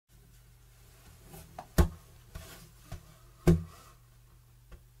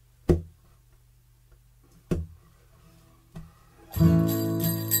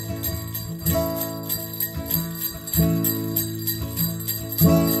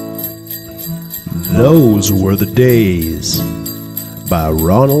Those Were the Days by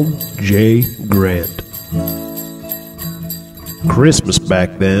Ronald J. Grant. Christmas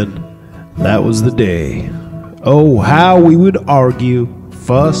back then, that was the day. Oh, how we would argue,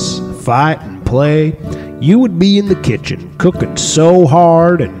 fuss, fight, and play. You would be in the kitchen cooking so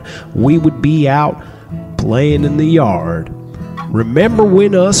hard, and we would be out playing in the yard. Remember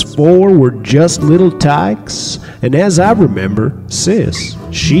when us four were just little tykes? And as I remember, Sis,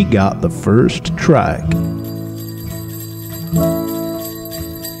 she got the first trike.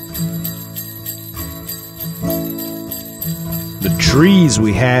 The trees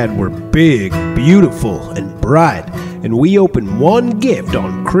we had were big, beautiful, and bright, and we opened one gift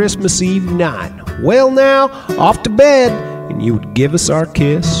on Christmas Eve night. Well now, off to bed, and you would give us our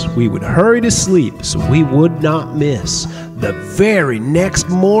kiss. We would hurry to sleep so we would not miss. The very next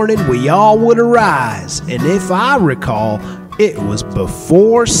morning we all would arise, and if I recall, it was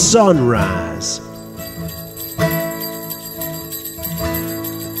before sunrise.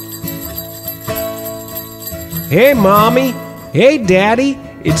 Hey, Mommy. Hey, Daddy.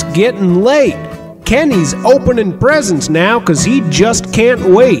 It's getting late. Kenny's opening presents now 'cause he just can't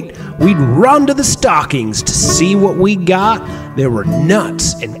wait. We'd run to the stockings to see what we got. There were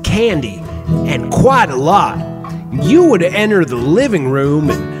nuts and candy, and quite a lot. You would enter the living room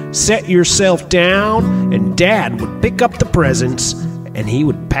and set yourself down, and Dad would pick up the presents, and he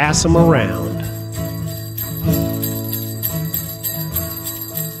would pass them around.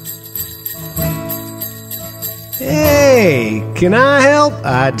 Hey, can I help?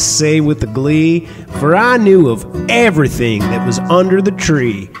 I'd say with glee, for I knew of everything that was under the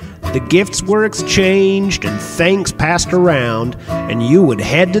tree. The gifts were exchanged and thanks passed around, and you would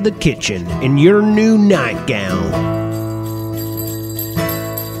head to the kitchen in your new nightgown.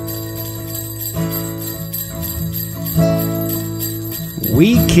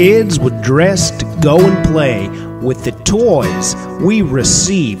 We kids would dress to go and play with the toys we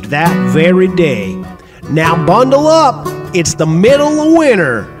received that very day. Now bundle up, it's the middle of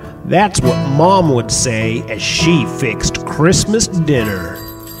winter. That's what Mom would say as she fixed Christmas dinner.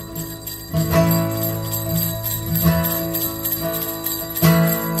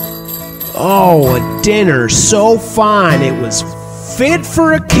 Oh, a dinner so fine it was fit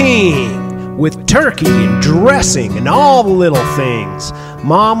for a king, with turkey and dressing and all the little things.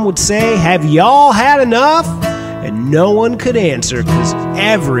 Mom would say, "Have y'all had enough?" And no one could answer 'cause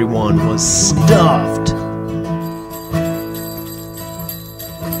everyone was stuffed.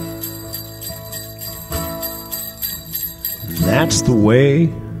 And that's the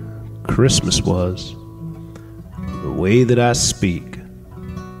way Christmas was, the way that I speak.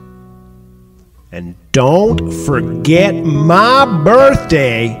 And don't forget my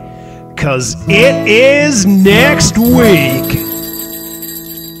birthday, 'cause it is next week.